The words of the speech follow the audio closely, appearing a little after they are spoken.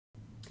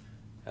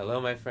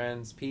Hello, my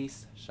friends.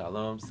 Peace,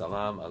 shalom,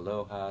 salam,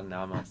 aloha,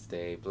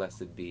 namaste,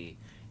 blessed be,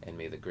 and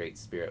may the Great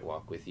Spirit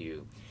walk with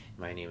you.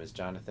 My name is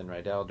Jonathan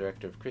Rydell,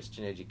 Director of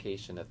Christian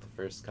Education at the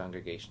First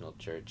Congregational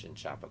Church in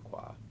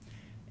Chappaqua.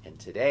 And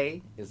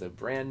today is a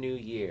brand new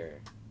year.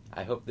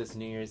 I hope this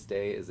New Year's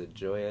Day is a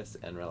joyous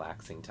and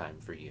relaxing time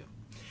for you.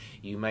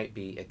 You might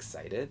be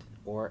excited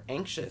or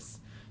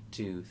anxious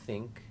to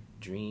think,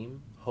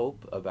 dream,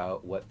 hope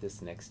about what this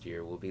next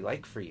year will be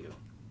like for you.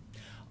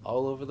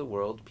 All over the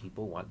world,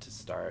 people want to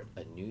start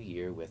a new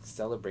year with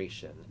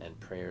celebration and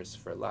prayers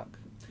for luck.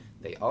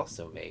 They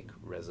also make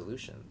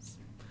resolutions.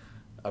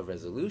 A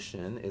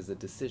resolution is a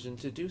decision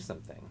to do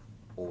something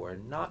or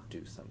not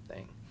do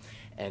something.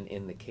 And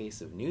in the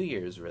case of New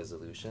Year's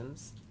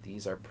resolutions,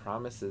 these are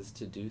promises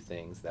to do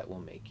things that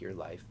will make your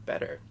life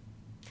better.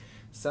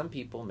 Some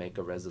people make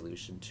a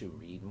resolution to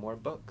read more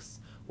books,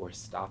 or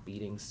stop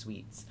eating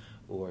sweets,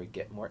 or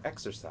get more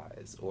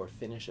exercise, or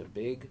finish a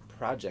big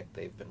project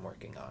they've been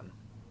working on.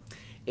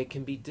 It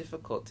can be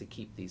difficult to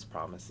keep these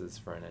promises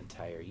for an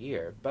entire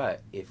year,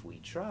 but if we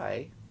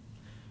try,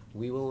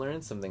 we will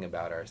learn something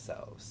about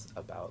ourselves,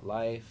 about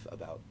life,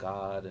 about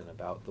God, and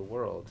about the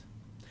world.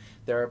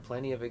 There are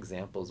plenty of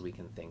examples we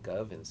can think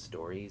of in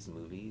stories,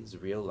 movies,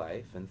 real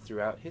life, and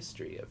throughout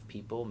history of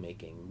people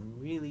making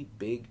really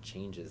big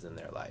changes in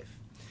their life.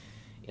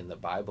 In the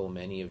Bible,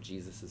 many of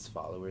Jesus'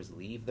 followers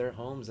leave their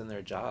homes and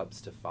their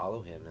jobs to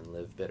follow him and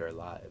live better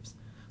lives.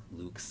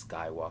 Luke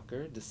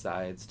Skywalker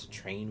decides to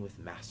train with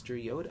Master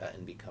Yoda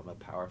and become a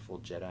powerful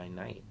Jedi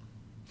Knight.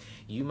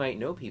 You might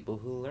know people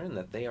who learn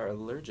that they are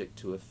allergic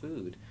to a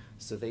food,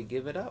 so they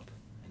give it up,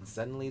 and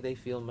suddenly they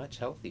feel much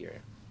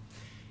healthier.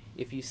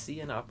 If you see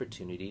an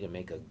opportunity to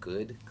make a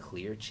good,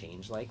 clear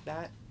change like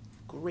that,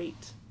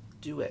 great,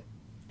 do it,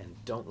 and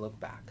don't look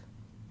back.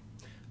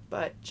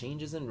 But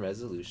changes and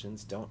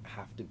resolutions don't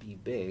have to be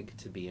big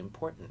to be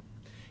important.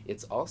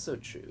 It's also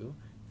true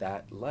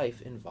that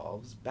life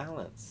involves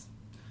balance.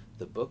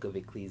 The book of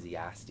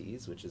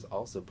Ecclesiastes, which is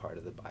also part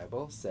of the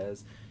Bible,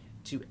 says,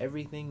 "To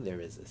everything there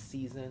is a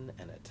season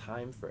and a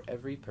time for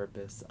every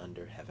purpose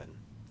under heaven,"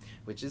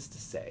 which is to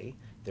say,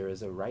 there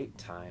is a right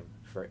time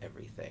for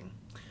everything.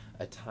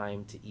 A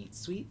time to eat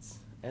sweets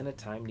and a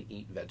time to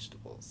eat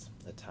vegetables.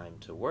 A time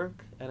to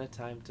work and a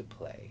time to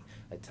play.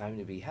 A time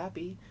to be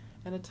happy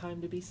and a time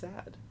to be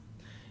sad.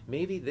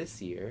 Maybe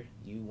this year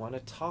you want to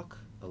talk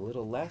a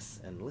little less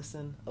and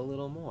listen a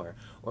little more.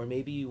 Or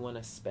maybe you want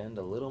to spend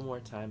a little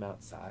more time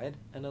outside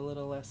and a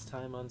little less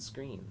time on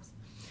screens.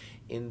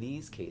 In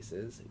these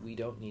cases, we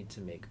don't need to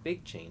make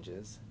big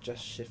changes,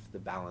 just shift the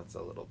balance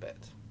a little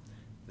bit.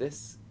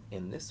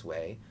 In this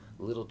way,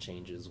 little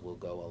changes will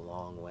go a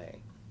long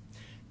way.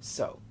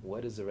 So,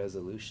 what is a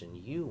resolution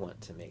you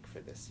want to make for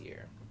this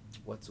year?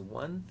 What's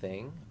one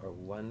thing, or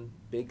one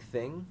big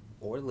thing,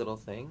 or little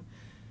thing,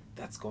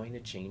 that's going to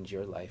change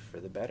your life for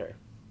the better?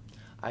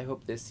 I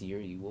hope this year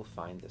you will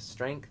find the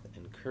strength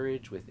and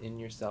courage within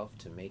yourself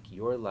to make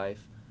your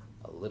life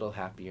a little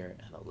happier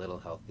and a little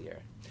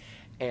healthier.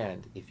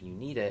 And if you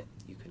need it,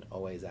 you can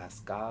always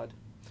ask God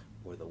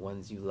or the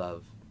ones you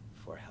love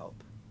for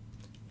help.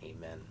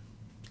 Amen.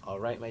 All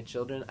right, my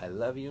children, I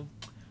love you.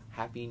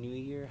 Happy New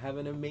Year. Have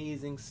an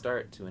amazing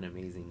start to an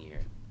amazing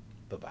year.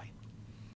 Bye-bye.